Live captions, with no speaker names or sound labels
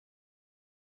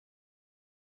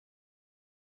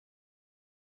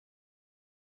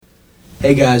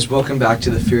Hey guys, welcome back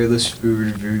to the Fearless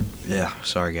Food Review.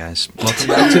 Sorry guys. Welcome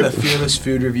back to the Fearless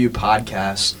Food Review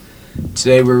podcast.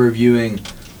 Today we're reviewing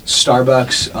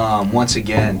Starbucks once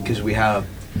again because we have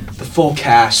the full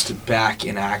cast back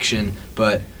in action,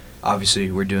 but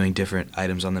obviously we're doing different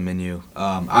items on the menu.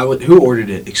 Who ordered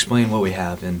it? Explain what we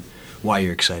have and why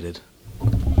you're excited.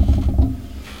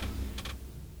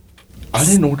 I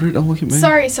didn't order it. Don't look at me.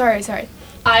 Sorry.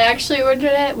 I actually ordered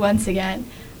it once again.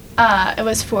 It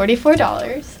was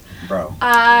 $44. Bro.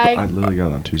 I literally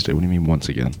got it on Tuesday. What do you mean once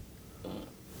again?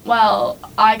 Well,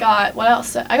 I got, what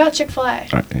else? I got Chick-fil-A. All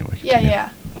right, anyway.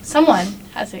 Yeah. Someone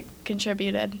hasn't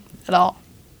contributed at all.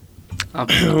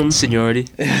 Seniority.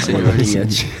 I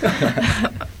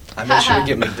made sure to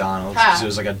get McDonald's because it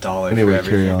was like $1 Anyway, for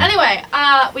everything. carry on. Anyway,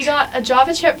 we got a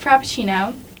Java chip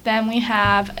frappuccino. Then we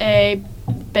have a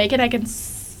bacon, egg, and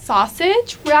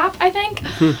sausage wrap, I think.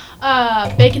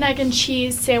 Bacon, egg, and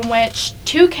cheese sandwich,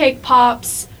 2 cake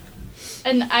pops,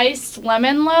 an iced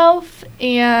lemon loaf,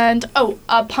 and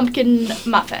a pumpkin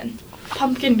muffin.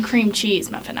 Pumpkin cream cheese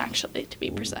muffin, actually, to be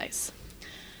precise.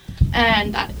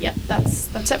 And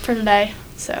that's it for today.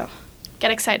 So get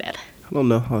excited. I don't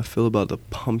know how I feel about the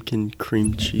pumpkin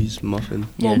cream cheese muffin.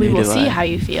 Well, we will see how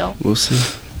you feel. We'll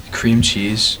see. Cream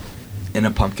cheese in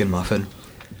a pumpkin muffin.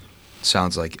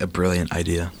 Sounds like a brilliant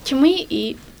idea. Can we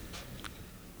eat?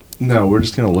 No, we're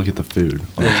just going to look at the food.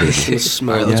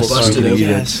 Smell. Alright, let's Yes, bust it we open. can eat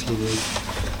Yes.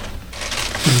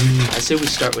 I say we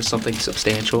start with something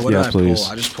substantial. What Yeah, did I please.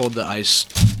 pull? I just pulled the ice,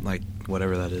 like,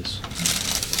 whatever that is.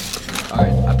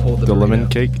 Alright, I pulled the The burrito. lemon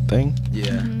cake thing?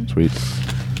 Yeah. Sweet.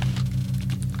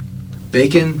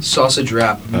 Bacon sausage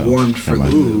wrap warmed for never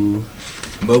mind. Lulu.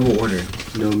 Mobile order.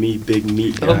 No meat, big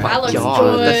meat Oh guy. my That looks God,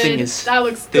 good. that thing is That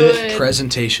looks thick. good.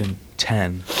 Presentation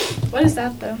 10. What is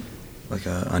that though? Like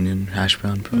a onion hash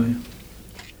brown, probably.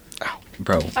 Ow.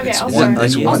 Bro, Okay, it's I'll one, start.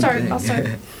 it's I'll one start, thing. I'll start.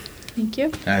 Thank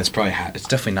you. It's probably it's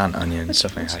definitely not an onion. It's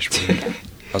definitely a hash brown.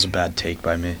 That was a bad take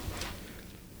by me.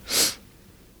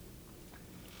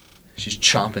 She's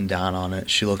chomping down on it.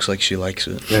 She looks like she likes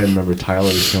it. Yeah, remember, Tyler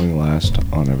is going last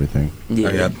on everything. Yeah.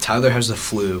 Oh, yeah. Tyler has the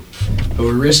flu, but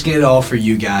we're risking it all for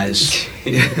you guys.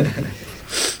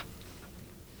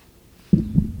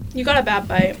 You got a bad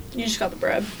bite. You just got the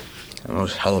bread. That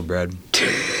was hella bread.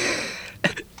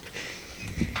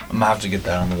 I'm gonna have to get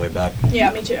that on the way back.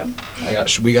 Yeah, me too.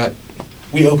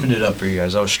 We opened it up for you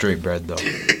guys. That was straight bread though.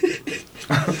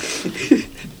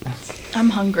 I'm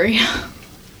hungry.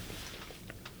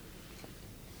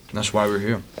 That's why we're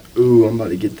here. Ooh, I'm about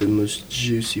to get the most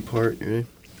juicy part. You ready?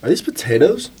 Are these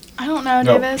potatoes? I don't know,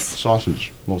 No, Davis.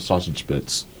 sausage. Little sausage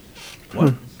bits.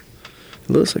 What? It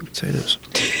looks like potatoes.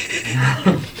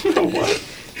 What?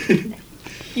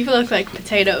 You look like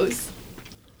potatoes.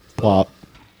 Plop.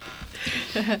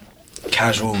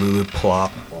 Casual Lulu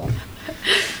plop.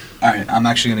 Alright, I'm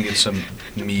actually gonna get some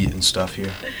meat and stuff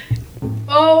here.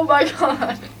 Oh my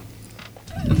god.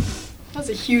 That was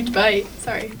a huge bite.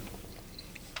 Sorry.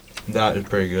 That is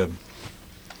pretty good.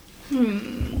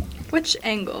 Which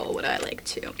angle would I like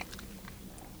to?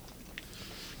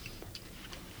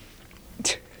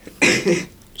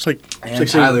 It's like, And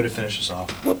it's like Tyler to finish us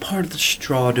off. what part of the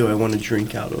straw do I want to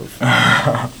drink out of?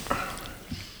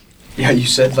 Yeah, you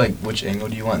said like which angle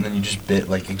do you want, and then you just bit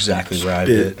like exactly where I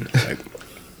bit. Like,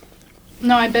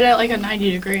 No, I bit at like a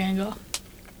 90-degree angle.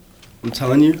 I'm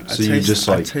telling you. So you just,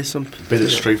 like, taste some Bit it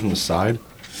straight from the side.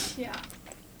 Yeah.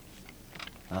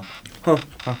 Huh.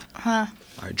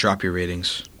 Alright, drop your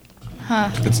ratings.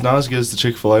 It's not as good as the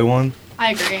Chick-fil-A one.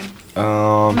 I agree.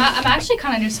 Um, I'm actually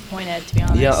kind of disappointed, to be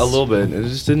honest. yeah, a little bit. It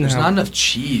just didn't There's have. not enough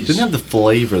cheese. Didn't have the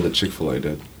flavor that Chick-fil-A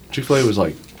did. Chick-fil-A was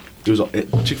like,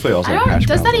 Chick-fil-A also I had don't. hash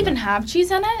Does browns that in even it. have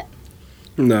cheese in it?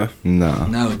 No. No.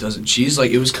 No, it doesn't. Cheese,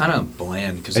 like, it was kind of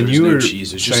bland because there And was you no were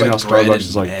cheese. It was just saying like how bread Starbucks and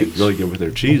is like eggs. really good with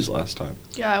their cheese last time.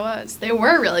 Yeah, I was. They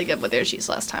were really good with their cheese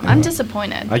last time. I'm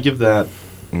disappointed. I give that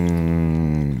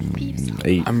Peeps.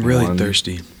 8. I'm really 1.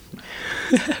 thirsty.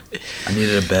 I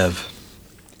needed a bev.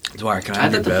 Dwyer, can I I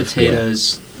have your thought the bev?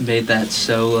 potatoes made that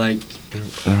so like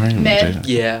Mid.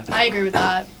 yeah. I agree with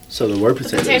that. So there were The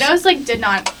potatoes. potatoes like did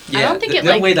not. I don't think it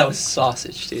no like. way that was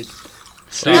sausage, dude. No,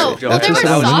 Sausage, well, okay. there was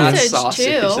That not sausage,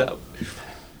 too. so-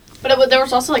 But there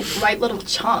was also like right little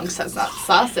chunks. That's not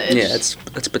sausage. Yeah, it's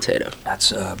potato.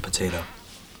 That's potato.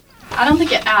 I don't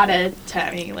think it added to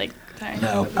any like thing.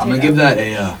 No, with the I'm gonna potato. give that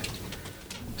a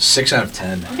 6 out of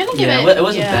 10. I'm gonna give Yeah, it. it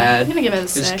wasn't bad. I'm gonna give it a It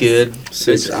 6. was good.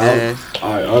 6 It's, out.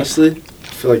 I honestly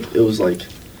feel like it was like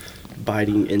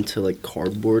biting into like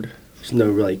cardboard. There's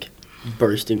no like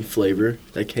bursting flavor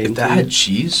that came. If that to had it.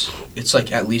 cheese, it's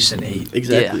like at least an 8.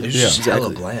 Exactly. It's Yeah. just hella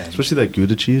Exactly. bland. Especially that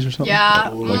Gouda cheese or something. Yeah.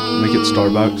 Like make it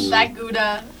Starbucks. That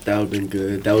Gouda. That would have been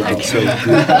good. That would have been so Okay.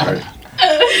 good. Alright.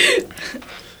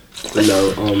 But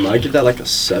no, I give that like a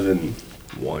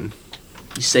 7-1.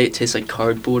 You say it tastes like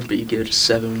cardboard, but you give it a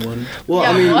 7-1. Well, Yeah,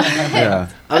 I mean, what? Yeah.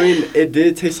 it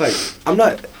did taste like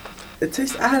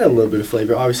I had a little bit of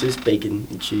flavor. Obviously, it's bacon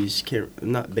and cheese.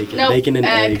 Not bacon, Nope, bacon and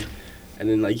egg. egg. And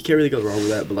then like you can't really go wrong with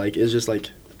that. But like it's just like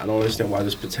I don't understand why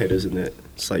there's potatoes in it.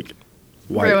 It's like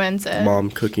white Ruins it. mom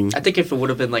cooking. I think if it would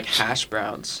have been like hash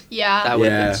browns, Yeah. that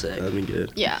would have Yeah, been sick. that'd be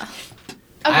good. Yeah.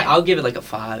 Okay. I'll give it like a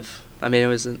 5. I mean, it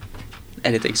wasn't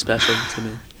anything special to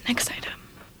me. Next item.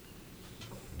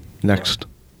 Next.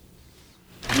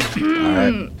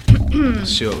 Alright.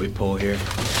 Let's see what we pull here.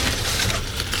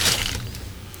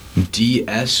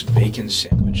 DS bacon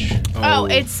sandwich. Oh,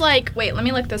 it's like, wait, let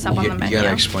me look this up on the You menu.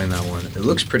 gotta explain that one. It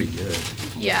looks pretty good.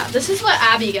 Yeah, this is what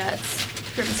Abby gets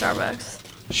from Starbucks.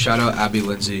 Shout out Abby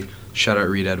Lindsay. Shout out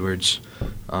Reed Edwards. Is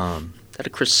that a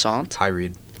croissant? Hi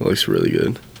Reed. It looks really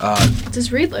good.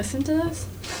 Does Reed listen to this?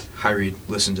 Hi Reed.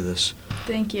 Listen to this.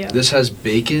 Thank you. This has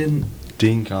bacon,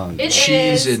 Ding Kong. It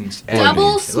cheese, is and egg. double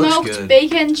It looks smoked good.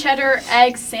 bacon cheddar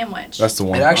egg sandwich. That's the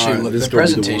one. It actually Alright, looks. this The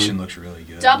is gonna be the presentation one. looks really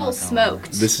good. Double I'm not gonna lie.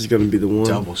 smoked. This is gonna be the one.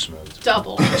 Double smoked.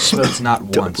 Double. Smoked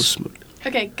not Double once, smoked.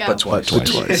 Okay, go. but twice. But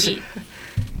twice. Eat.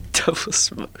 Double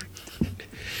smoke.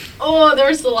 Oh, there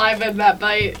was saliva in that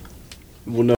bite.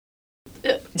 Well, no.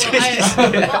 I just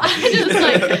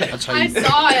like, That's how I you-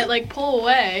 saw it like pull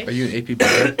away. Are you an AP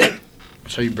buyer?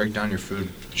 That's how you break down your food.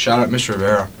 Shout out Mr.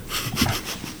 Rivera.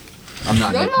 I'm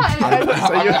not. You're not an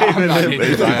I'm not an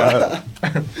AP buyer.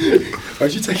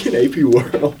 Aren't you taking AP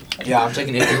World? Yeah, I'm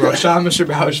taking AP Rock. Shout out Mr.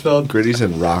 Bowersfeld. Gritty's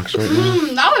and rocks right now.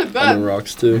 That was I'm good. in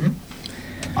rocks too.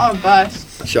 Oh,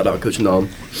 best. Shout out Coach Nom.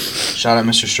 Shout out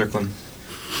Mr. Strickland.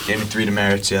 Gave me 3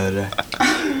 demerits the other day.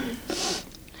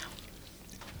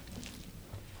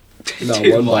 No,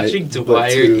 Dude, one bite, watching but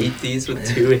Dwyer two. eat these with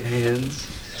 2 hands.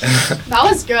 That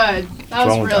was good. That was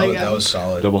Wrong with really That good. was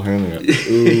solid. Double handing it.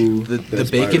 Ooh, The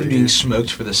that's bacon fire. being smoked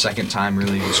for the second time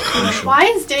really was crucial. Why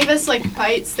is Davis like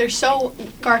bites? They're so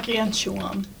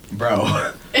gargantuan.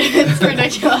 Bro. It's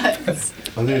ridiculous.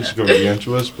 I think it's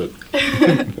gargantuous, but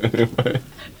anyway.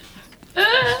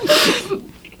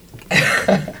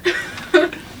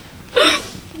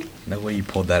 No way you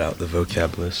pulled that out, the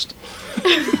vocab list.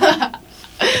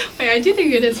 Wait, I do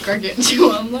think it is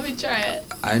gargantuan. Let me try it.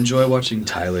 I enjoy watching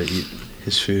Tyler eat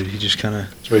his food. He just kind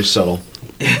of It's very subtle.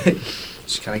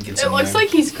 just kind of gets It in looks there. like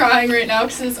he's crying right now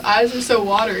because his eyes are so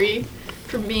watery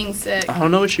from being sick. I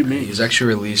don't know what you He mean. was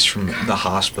actually released from the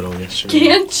hospital yesterday.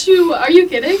 Can't you? Are you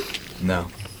kidding? No.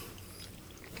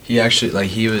 He actually, like,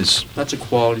 he was That's a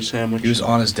quality sandwich.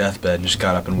 on his deathbed and just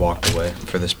got up and walked away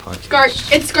for this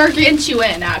podcast. It's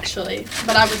gargantuan actually,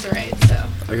 but I was right. So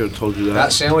I could have told you That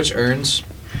that. sandwich earns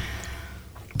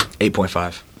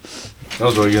 8.5. That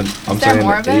was really good. I'm there saying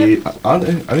more of it? 8. I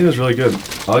think it was really good.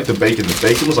 I like the bacon. The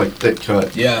bacon was like thick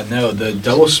cut. Yeah, no, the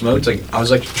double smoked, like, I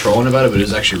was like trolling about it, but it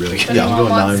was actually really good. Yeah, I'm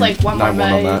Anyone going wants, 9. like, one more 9-1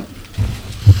 on bite?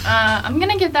 that. I'm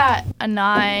gonna give that a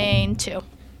 9.2.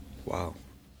 Wow.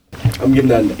 I'm giving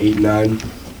that an 8-9.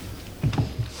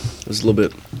 It's a little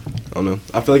bit. I don't know.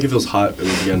 I feel like if it was hot, it would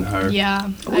be getting higher. Yeah.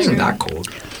 It wasn't that cold.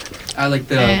 I like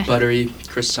the Eh. buttery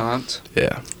croissant.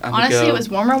 Yeah. I would Honestly, go- it was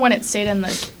warmer when it stayed in the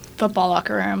football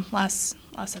locker room last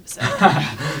episode.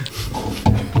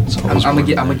 I'm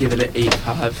gonna give it an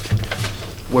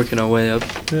 8.5. Working our way up.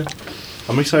 Yeah.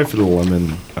 I'm excited for the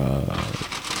lemon.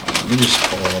 Let me just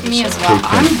pull all this Me as out. well.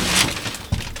 Cake I'm,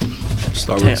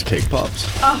 Starbucks cake pops.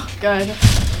 oh, good.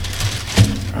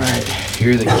 Alright,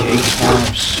 here are the cake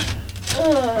tops.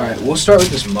 Alright, we'll start with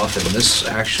this muffin. This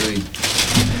actually,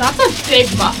 That's a big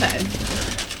muffin.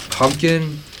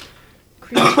 pumpkin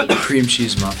Cream cheese. cream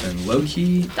cheese muffin.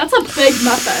 Low-key, That's a big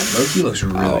muffin. Low-key looks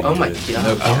really good. Oh my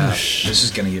No God. cap. sh- This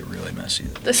is gonna get really messy.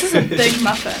 This is a big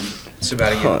muffin. It's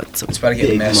about to Oh, get, it's a it's about to get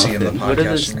big messy in the muffin. podcast. What are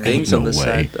those things on No the way.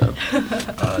 side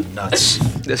though? Nuts.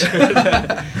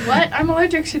 What? I'm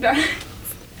allergic to that.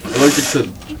 Allergic to.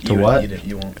 You won't what? eat it,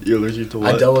 you won't. You're allergic to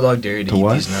what? I double dog dare you to To eat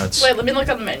what? these nuts. Wait, let me look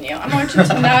on the menu. I'm allergic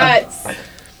to nuts.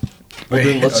 Well,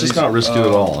 then let's are just these- not risk it at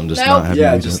all and just Nope. not have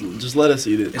Yeah, you eat just it. just let us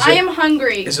eat it. Is I it- am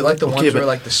hungry. Is it like the Okay, ones but where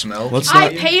like the smell? let's I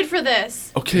not- paid for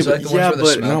this. Okay, Is it but like the ones yeah, where the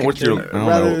but smell not with gets your in?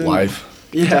 rather than- life.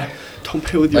 Yeah, don't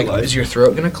play with your Like, life. is your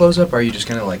throat gonna close up, or are you just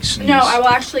gonna like sneeze? No, I will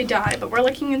actually die, but we're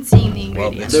looking and seeing the Well,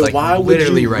 ingredients. it's Then like why would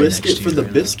literally you right risk next it to for you the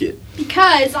right now. biscuit?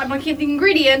 Because I'm looking at the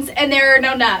ingredients and there are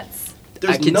no nuts.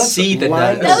 There's I can nuts see the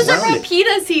lined nuts. Those are around it.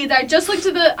 pita seeds. I just looked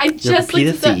at the. I just looked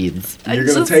at the. seeds. I You're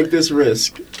gonna just- take this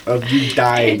risk of you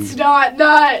dying. It's not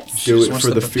nuts. Do Just it wants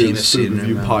for to the put peanut Fearless seed Food in her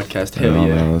Review mouth. podcast. I Hell don't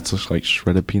yeah. know. It looks like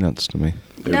shredded peanuts to me.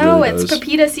 It No, really it's does.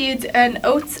 pepita seeds and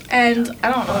oats and I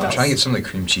don't know what I'm else. trying to get some of the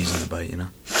cream cheese in the bite, you know?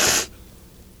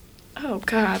 Oh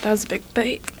god, that was a big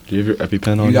bite. Do you have your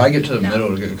EpiPen on? You gotta you? get to the No. middle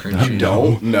to get the cream I cheese.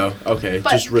 don't. No. Okay.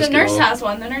 But just risk the nurse it all. has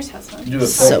one. The nurse has one. Do it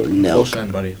So full, no. full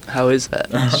send, buddy. How is that?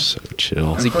 So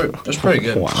chill. That's pretty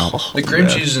good. Wow. The cream Yeah.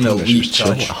 cheese is an elite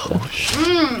touch.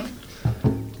 Mmm.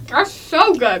 That's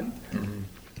so good.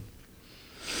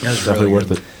 That's Definitely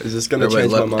worth it. Is this gonna Everybody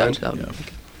change my left mind? Yeah.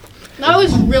 That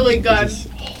was really good.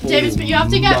 Davis, but you have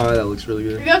to get My, that looks really you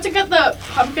good. have to get the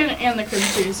pumpkin and the cream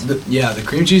cheese. The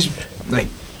cream cheese, like,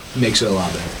 makes it a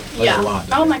lot better. Like, yeah. a lot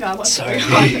better. Oh my god. What's Sorry,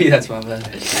 going on? that's my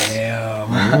bad.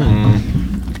 Damn.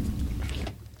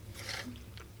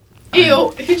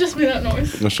 Ew! He just made that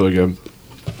noise. That's really good.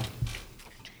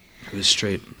 It was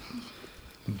straight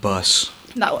bus.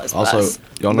 That was Also, bus.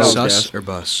 y'all know, No. Sus or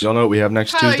bus? y'all know what we have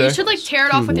next Tyler, Tuesday? you should like tear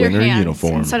it off with your Winter hands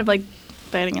uniform. instead of like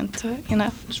biting into it. You know,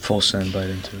 Just full send bite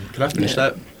into it. Can I finish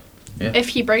that? if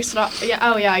he breaks it off. Yeah.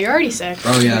 Oh yeah, you're already sick.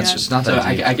 Oh yeah, it's not So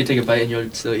that deep. I could take a bite and you'll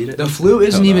still eat it? The flu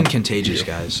isn't Hell no. even contagious,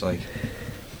 guys. Like,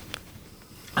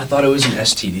 I thought it was an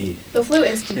STD. The flu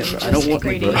is Yeah, contagious. bro, I don't want my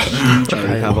Grady. I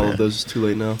already have all of those. Too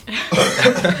late now.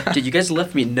 Dude, you guys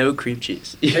left me no cream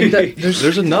cheese.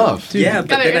 There's enough. Yeah, but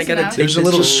Yeah, then I there's gotta enough. take There's a this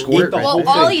little whole- squirt Eat the right whole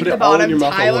Well, thing. I'll Put eat it the all in bottom, your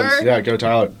mouth at once. Tyler. Yeah, go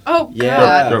Tyler. Oh Yeah.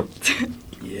 god. Go.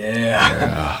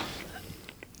 Yeah.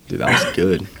 Dude, that was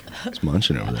good. It's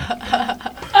munching over there.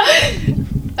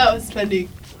 That was funny.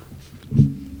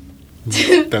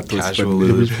 That was Casual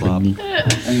funny. lose flop.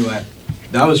 Anyway,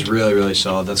 that was really, really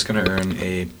solid. That's gonna earn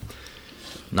a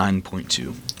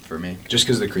 9.2 for me, just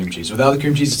because of the cream cheese. Without the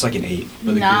cream cheese, it's like an 8.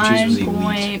 But the cream cheese was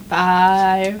elite.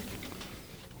 9.5.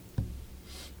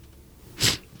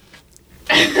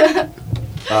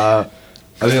 I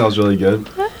think that was really good.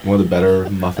 One of the better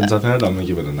muffins I've had. I'm gonna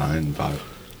give it a 9.5.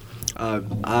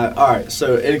 Alright,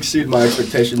 so it exceeded my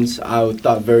expectations. I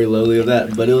thought very lowly of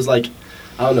that, but it was like,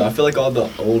 I don't know, I feel like all the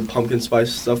old pumpkin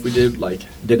spice stuff we did, like,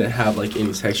 didn't have, like,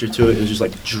 any texture to it. It was just,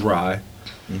 like, dry.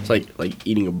 It's like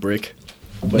eating a brick.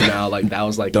 But now, like, that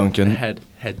was, like, Dunkin'. had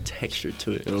texture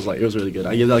to it. It was, like, it was really good.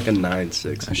 I give that, like, a 9.6.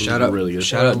 It was Shout out, really good.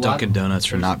 shout out Dunkin' Donuts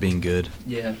for not being good.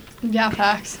 Yeah. Yeah,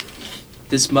 facts.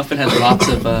 This muffin had lots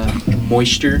of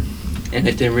moisture, and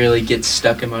it didn't really get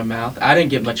stuck in my mouth. I didn't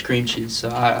get much cream cheese, so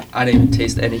I didn't even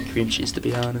taste any cream cheese, to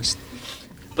be honest.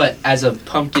 But as a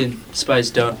pumpkin spice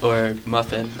donut or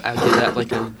muffin, I'll give that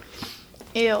like a.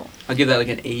 Ew. I'll give that like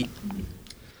an 8.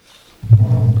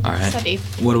 All right. Steady.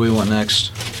 What do we want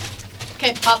next?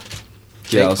 Cake pop.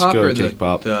 Yeah, let's pop go or cake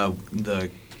pop. The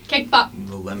Cake pop.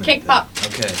 lemon. Cake thing? pop.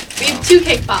 Okay. We have 2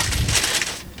 cake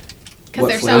pops. Because What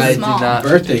they're so flavor? I did small. not-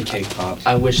 Birthday cake pops.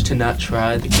 I wish to not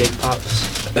try the cake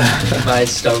pops. My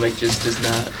stomach just does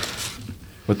not.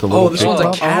 With the little this cake one's a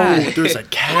pop? cat. Oh, there's a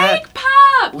cat. Cake pop!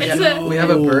 We It's have, a, we have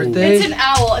a birthday. it's an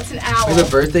owl. It's an owl. We have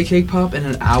a birthday cake pop and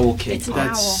an owl cake It's an pop. owl.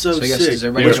 That's so So I guess, sick. does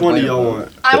everybody Which get a one do bite y'all of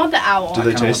want? I want the owl. Do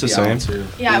they I kinda taste the want same? owl, too.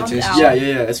 Yeah, I Do want they the taste- owl.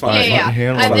 Yeah, it's fine. Yeah, yeah.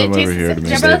 Hand They one over taste here the to same.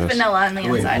 Miss They're both Davis. vanilla on the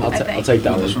Wait, inside, I'll, I I'll think. take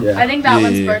that one. Yeah. I think that Yeah,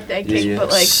 one's yeah, birthday cake, yeah. but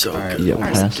like, So Alright. good. Yeah, Oh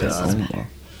my pass it. God.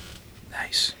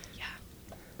 Nice.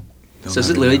 So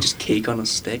is it literally just cake on a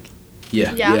stick?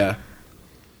 Yeah. yeah. Yeah.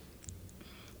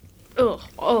 Oh,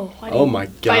 oh. I Oh didn't my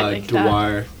bite God, like that.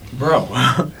 Dwyer. Bro.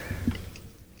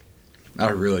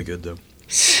 Not really good though.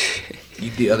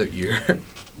 Eat the other ear.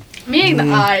 I'm eating the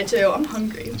eye too. I'm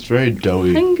hungry. It's very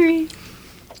doughy. Hungry.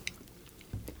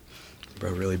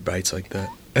 Bro really bites like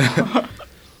that.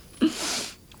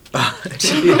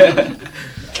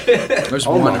 There's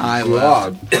Oh one my eye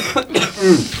God.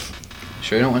 left.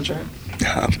 Sure you don't want to try it?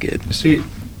 Nah, I'm good. See,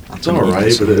 it's gonna eat alright,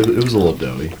 this but one. it was a little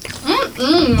doughy.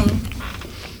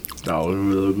 That was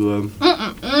really good.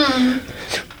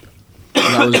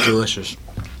 That was delicious.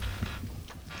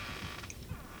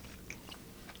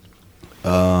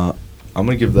 I'm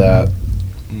gonna give that.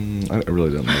 I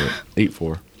really don't know it.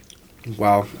 8.4.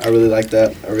 Wow, I really like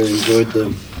that. I really enjoyed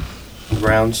the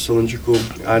round cylindrical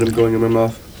item going in my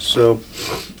mouth. So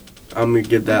I'm gonna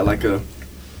give that like a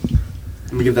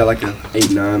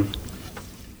 8-9.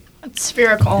 It's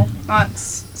spherical, not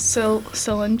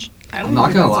cylinder. I don't I'm know not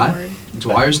if gonna that's a lie. word.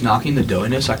 Dwyer's knocking the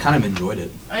doughiness. I kind of enjoyed it.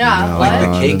 Yeah, No, Like what? the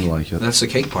I cake. didn't like it. That's the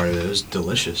cake part of it. It was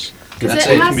delicious. Because That's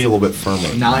it it. It has- can be a little bit firmer.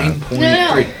 than that. 9.3.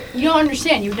 No, you don't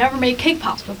understand. You've never made cake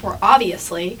pops before,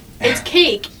 obviously. It's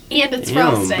cake and it's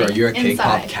Damn, frosting Bro, you're a cake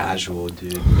inside. pop casual,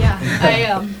 dude. Yeah, I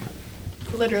am.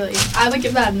 Literally. I would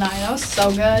give that a 9. That was so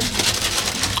good.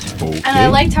 Okay. And I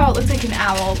liked how it looked like an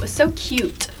owl. It was so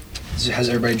cute. Has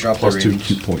everybody dropped Plus their 2 ratings?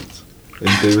 cute points. And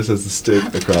Davis has the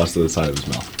stick across to the side of his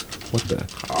mouth. What the?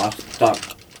 Stop.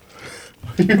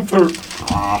 Dude, what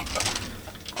the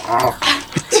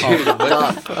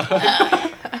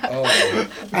Oh,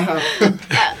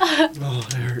 Oh,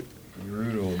 that hurt.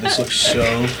 brutal. This looks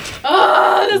so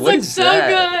Oh, this What looks is so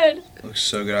that? good. looks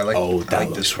so good. I like Oh, I that like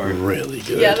looks this part. really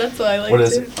good. Yeah, that's what I like What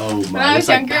is too. it? Oh When my, I was it's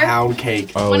like younger- pound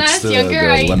cake. Oh, When I it's was younger,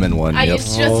 I lemon one. I yep.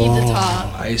 used to just eat the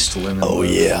top. Iced lemon. Oh loaf.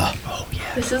 yeah.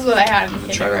 This is what I had in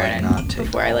Try to like kindergarten not take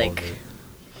before I all like. of it.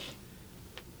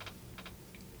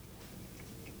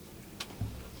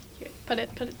 Here, put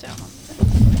it down.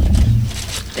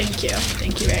 Thank you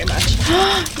very much.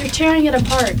 You're tearing it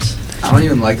apart. I don't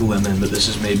even like lemon, but this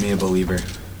has made me a believer.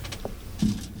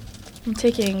 I'm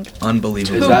taking.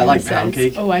 Unbelievable. Is that like pieces. pound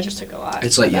cake? Oh, I just took a lot.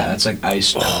 It's like it's like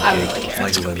iced I don't pound really cake, care.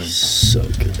 like lemon. So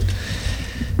good.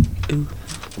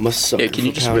 I'm a sucker Yeah, can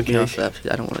you for just pound rip me cake. off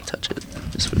that? I don't want to touch it.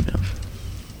 Just rip me off.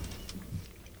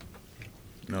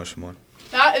 No, some more.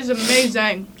 That is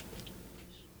amazing.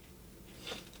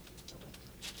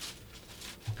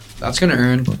 That's gonna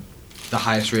earn the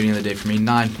highest rating of the day for me,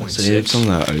 9.6. Save some of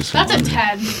that ice. That's a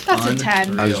 10. That's a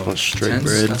 10. I just want straight Tens?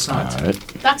 bread. That's not. Alright.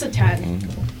 That's a 10.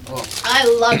 I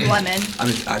love lemon. I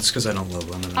mean, that's because I don't love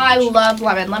lemon. that I much. love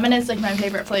lemon. Lemon is like my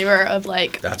favorite flavor of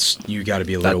like. That's you got to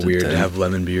be a little That's a weird to 10. have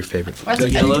lemon be your favorite. That's The a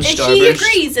 10. yellow And he Starburst?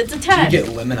 agrees. It's a Do 10. you get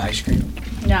lemon ice cream?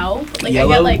 No. Like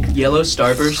yellow, I get like yellow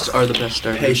Starbursts are the best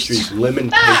Starbursts. Pastries,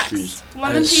 lemon pastries. facts. That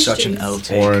Lemon is pastries. such an L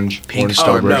take. Orange. Pink Orange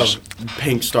Oh no, Starburst.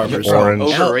 pink Starburst. Orange.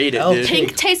 Overrated, L- dude.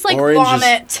 Pink tastes like Orange is-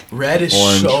 vomit. Red is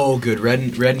Orange. so good. Red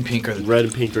and pink are the Red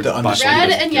and pink are The by understated. far Red the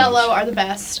best and things. yellow are the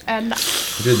best. And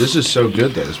Dude, this is so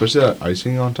good though, especially that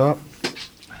icing on top.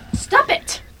 stop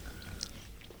it.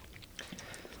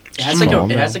 It has like Come a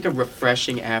on, it has man. like a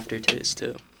refreshing aftertaste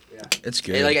too. It's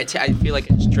good. I feel like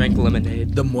I just drank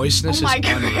lemonade. the moistness Oh my is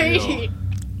unreal. great.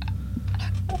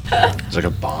 It's like a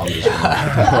bomb.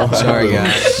 Sorry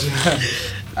guys.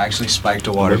 I actually spiked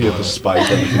a water Looking at the bottle.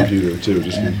 spike on the computer too,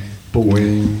 just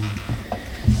boing.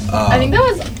 I think that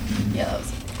was. Yeah, that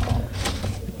was.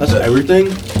 That's everything.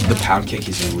 The pound cake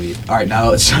is elite. All right,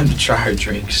 now it's time to try our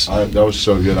drinks. That was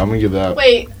so good. I'm gonna give that.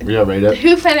 Wait, We gotta rate it.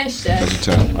 who finished That's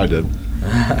it? a 10. I did.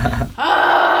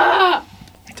 Ah!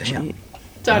 Damn.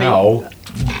 Donnie. Ow.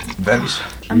 Very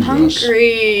I'm Jesus.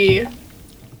 hungry.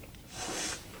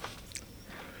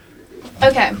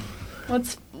 Okay,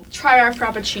 let's try our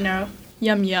frappuccino.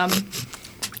 Yum yum.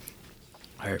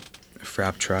 All right,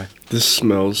 frap try. This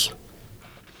smells.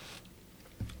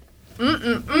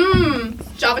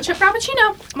 Java chip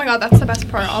frappuccino. Oh my god, that's the best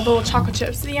part. All the little chocolate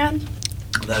chips at the end.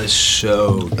 That is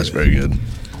so good. That's very good.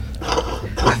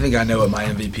 I think I know what my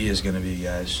MVP is going to be,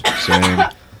 guys. Same.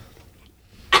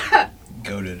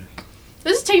 Goated.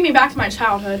 This is taking me back to my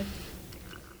childhood.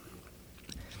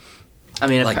 I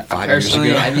mean, Like 5 years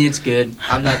personally, ago. I mean, it's good.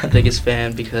 I'm not the biggest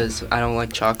fan because I don't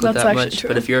like chocolate That's that actually much. true.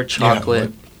 But if you're a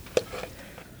chocolate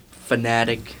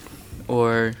fanatic,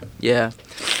 or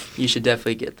you should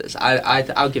definitely get this.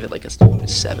 I'll give it like a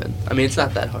 7. I mean, it's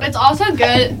not that hard It's also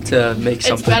good. to make It's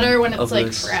something. better when it's of like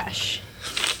this. fresh.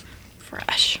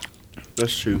 Fresh.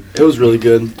 That's true. It was really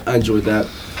good. I enjoyed that.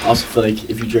 I also feel like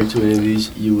if you drink too many of these,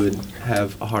 you would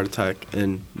have a heart attack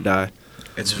and die.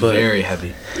 It's But- very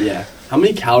heavy. Yeah. How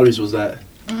many calories was that?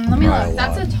 Let me Not a look.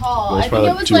 That's lot. a tall. Well, I it's think probably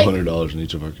it like was like. $200 in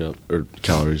each of our cup, or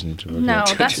calories in each of our No,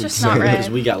 cups. that's just not Because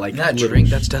right. we got like That little drink,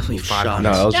 that's definitely shots. 500.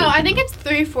 No, that was No, really I good. think it's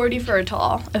 $3.40 for a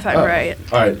tall, if I'm Oh. right.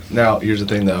 All right, now here's the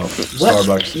thing though.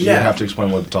 Starbucks, you Yeah. have to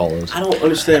explain what the tall is. I don't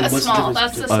understand A what's small. the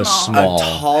That's difference. a A small.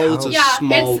 small. A tall is a Yeah,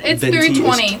 small. it's venti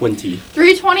 $3.20. is 20.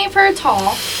 $3.20 for a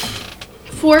tall,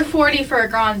 $4.40 for a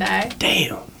grande,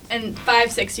 Damn. and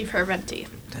 $5.60 for a venti.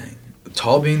 Dang.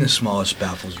 Tall being the smallest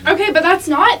baffles me. Okay, but that's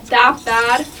not that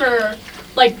bad for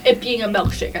like it being a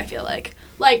milkshake. I feel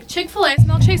like Chick-fil-A's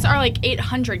milkshakes are like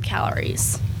 800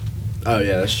 calories. Oh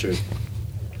yeah, that's true.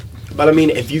 But I mean,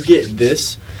 if you get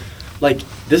this, like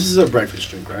this is a breakfast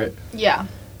drink, right? Yeah.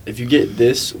 If you get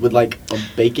this with like a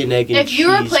bacon, egg, and If cheese,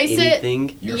 you replace it-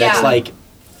 anything, yeah. that's like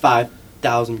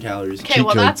 5,000 calories. Okay,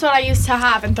 well Cheat code. that's what I used to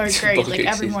have in 3rd grade, like Bulking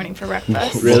every season. morning for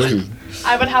breakfast. Really?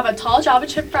 I would have a tall Java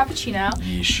chip frappuccino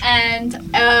Yeesh. and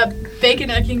a bacon,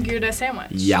 egg, and Gouda sandwich.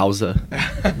 Yowza.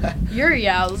 You're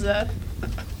yowza.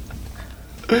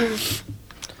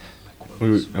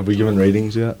 Have we given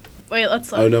ratings yet? Wait,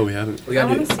 let's look. Oh no, we haven't. We gotta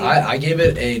I do, wanna see. I gave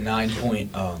it a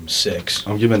 9.6.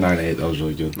 I'm giving 9.8. That was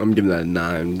really good. I'm giving that a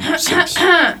 9.6.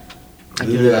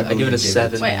 I give it a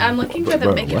 7. Wait, I'm looking for the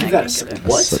Bro, bacon, what? egg, That's- and Gouda.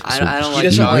 what? I don't He like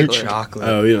doesn't like chocolate. chocolate.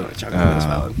 Oh, you don't like chocolate. That's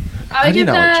valid. I How would do you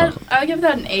give not like that. chocolate? I would give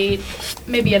that an 8,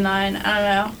 maybe a 9.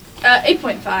 I don't know.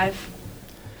 8.5.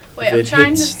 Wait, If I'm it trying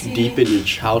to hits see. deep in your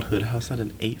childhood, how's that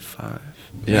an 8.5?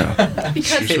 Yeah.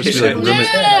 Because You're supposed to be like, No, no,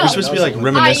 no, no. you're supposed to be like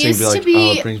reminiscing, used be like, to be-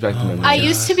 oh, it brings back the memories. I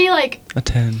used to be like, a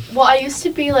 10. well, I used to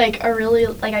be like a really,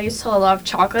 like, I used to love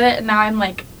chocolate, and now I'm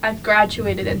like, I've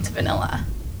graduated into vanilla.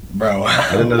 Bro.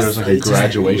 I didn't know there was like a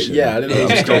graduation. Yeah, I didn't know It there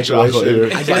was was still chocolate.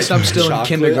 graduation. I guess I'm still in Chocolate.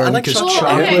 kindergarten I like because Well,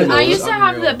 chocolate. okay, chocolate I is used to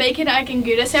have unreal. the bacon, egg, and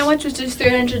Gouda sandwich, which is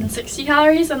 360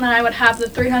 calories, and then I would have the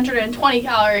 320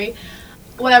 calorie,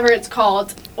 whatever it's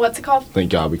called. What's it called?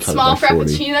 Thank God we cut Small it by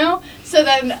 40. frappuccino. So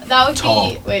then that would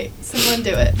Tall. be. Wait, someone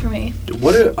do it for me.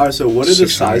 What are the 600.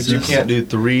 sizes? You can't do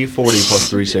 340 plus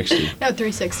 360. No,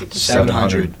 360.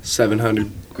 700.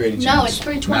 700. Grady No, Jones, it's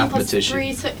 320 plus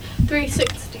mathematician.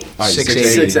 360. All right,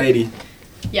 680. 680.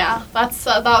 Yeah,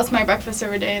 that was my breakfast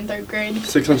every day in 3rd grade.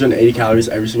 680 calories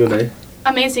every single day.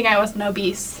 Amazing, I wasn't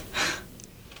obese.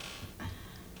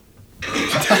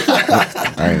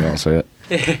 I ain't gonna say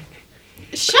it.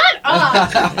 Shut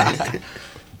up!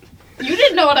 You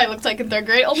didn't know what I looked like in 3rd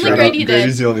grade. Only Shout out, Grady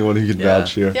Grady's did. the only one who could Yeah.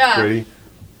 vouch here. Yeah. Grady.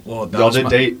 Well, that Y'all was did my,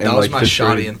 date in, that was like, my fifth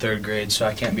shoddy grade. in 3rd grade, so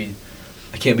I can't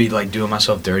be like doing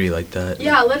myself dirty like that.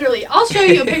 Yeah, literally. I'll show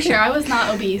you a picture. I was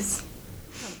not obese.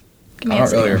 Give me I a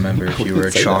don't really second. remember if you were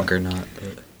a Say chalk that. or not.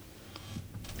 But.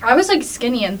 I was like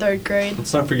skinny in 3rd grade.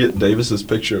 Let's not forget Davis's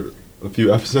picture a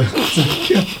few episodes.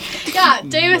 Yeah,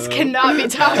 Davis cannot be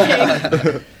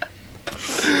talking.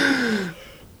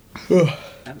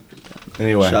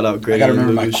 Anyway. Shout out Grady gotta and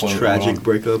remember my Lulu's quote, tragic hold on.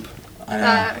 breakup. I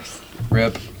know.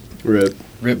 Rip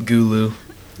Rip. Gulu.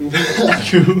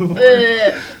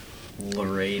 Ugh.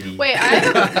 Lorady. Wait,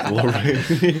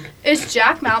 is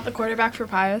Jack Mount the quarterback for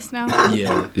Pius now?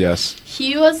 Yeah. Yes.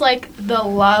 He was like the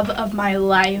love of my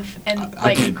life, and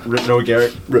like Rip Noah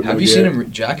Garrett. Rip Have my you seen Garrett.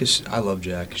 him? Jack is. I love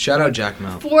Jack. Shout out Jack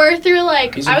Mount. 4 through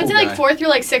like He's a I would cool say like guy. 4 through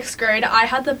like 6th grade, I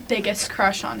had the biggest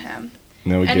crush on him.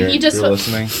 Noah And Garrett, he just if you're wa-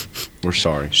 listening, we're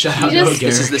sorry. Shout He out just- Noah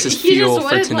Garrett. This is He fuel just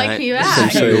for wouldn't tonight. like me This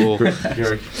back. is fuel.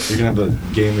 Garrett, you're gonna have the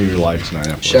game of your life tonight.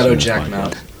 After Shout out listening to Jack this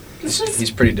Mount. This was He's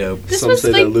pretty dope. this Some was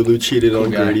say like that Lulu cheated Cool on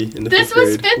guy. Grady in the this 5th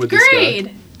was grade 5th with this guy.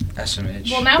 grade.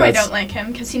 SMH. Well, now I That's- don't like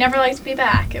him because he never liked me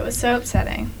back. It was so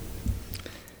upsetting.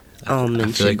 I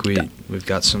feel like we've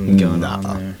got some going on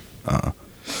there.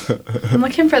 I'm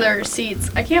looking for the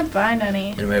receipts. I can't find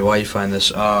any. Anyway, while you find this,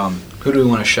 who do we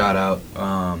want to shout out?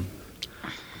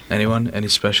 Anyone? Any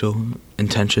special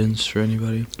intentions for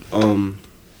anybody?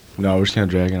 No, we're just kind of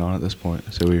dragging on at this point.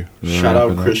 So we Shout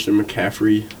out Christian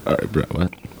McCaffrey. All right, Brett.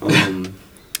 What?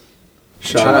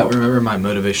 Shout out. Remember my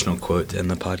motivational quote to end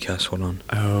the podcast. Hold on,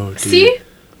 Oh, dude. See?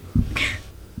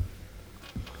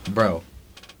 bro.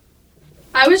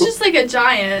 I was just like a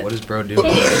giant. What is bro doing?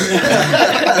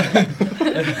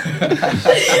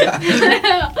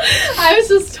 I was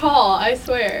just tall, I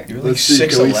swear. You're like Let's see.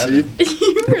 Can we 6'11". see?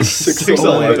 You were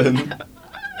 6'11".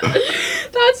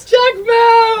 That's Jack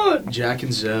Mount. Jack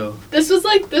and Zoe. This is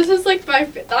like my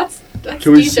that's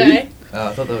Can we DJ. Oh,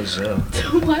 I thought that was Zoe.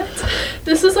 What?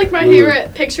 This is like my Wait.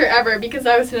 favorite picture ever because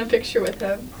I was in a picture with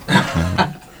him.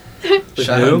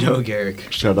 Shout who? out Noah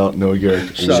Garrick. Shout out Noah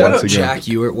Garrett. Shout Shout once out again. Jack.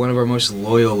 You were one of our most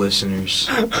loyal listeners.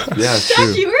 Yeah, it's Jack,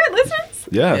 true. you were listens?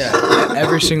 Yes. Yeah,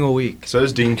 every single week. So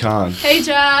is Dean Kahn. Hey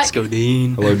Jack. Let's go,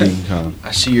 Dean. Hello, Dean Kahn.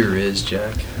 I see your Riz,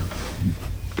 Jack.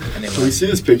 Can we see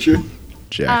this picture?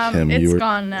 Jack him. It's You were.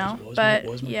 gone now,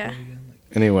 but yeah.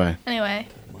 Anyway. Anyway,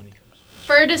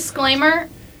 for a disclaimer,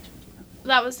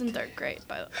 that was in 3rd grade,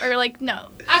 or like no,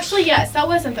 actually yes, that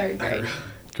was in 3rd grade.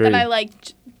 Grady, That I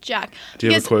liked Jack. do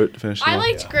you have a because quote to finish? I off?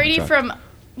 liked Grady Sorry. from.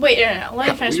 Wait, no. Let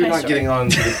me finish We're my not story. getting on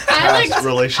to the I past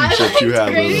relationships you liked have,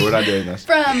 Lulu. Grady We're not doing this.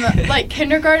 From like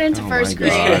kindergarten to Oh my 1st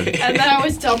grade, God. and then I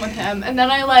was done with him, and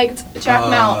then I liked Jack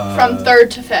Mount from 3rd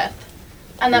to 5th,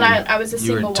 and then I was a You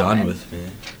single were done woman. with me.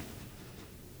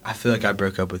 I feel like I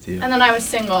broke up with you And then I was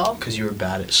single. because you were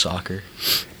bad at soccer.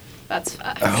 That's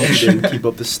facts. She didn't keep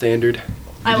up the standard.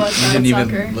 I was You bad didn't at even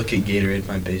soccer. look at Gatorade in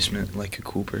my basement like a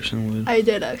cool person would. I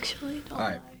did actually. Don't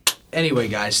Alright. lie. Anyway,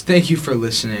 guys, thank you for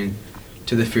listening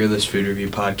to the Fearless Food Review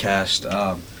podcast.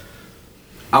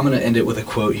 I'm going to end it with a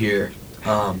quote here.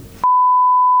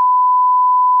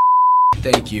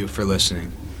 Thank you for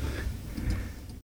listening.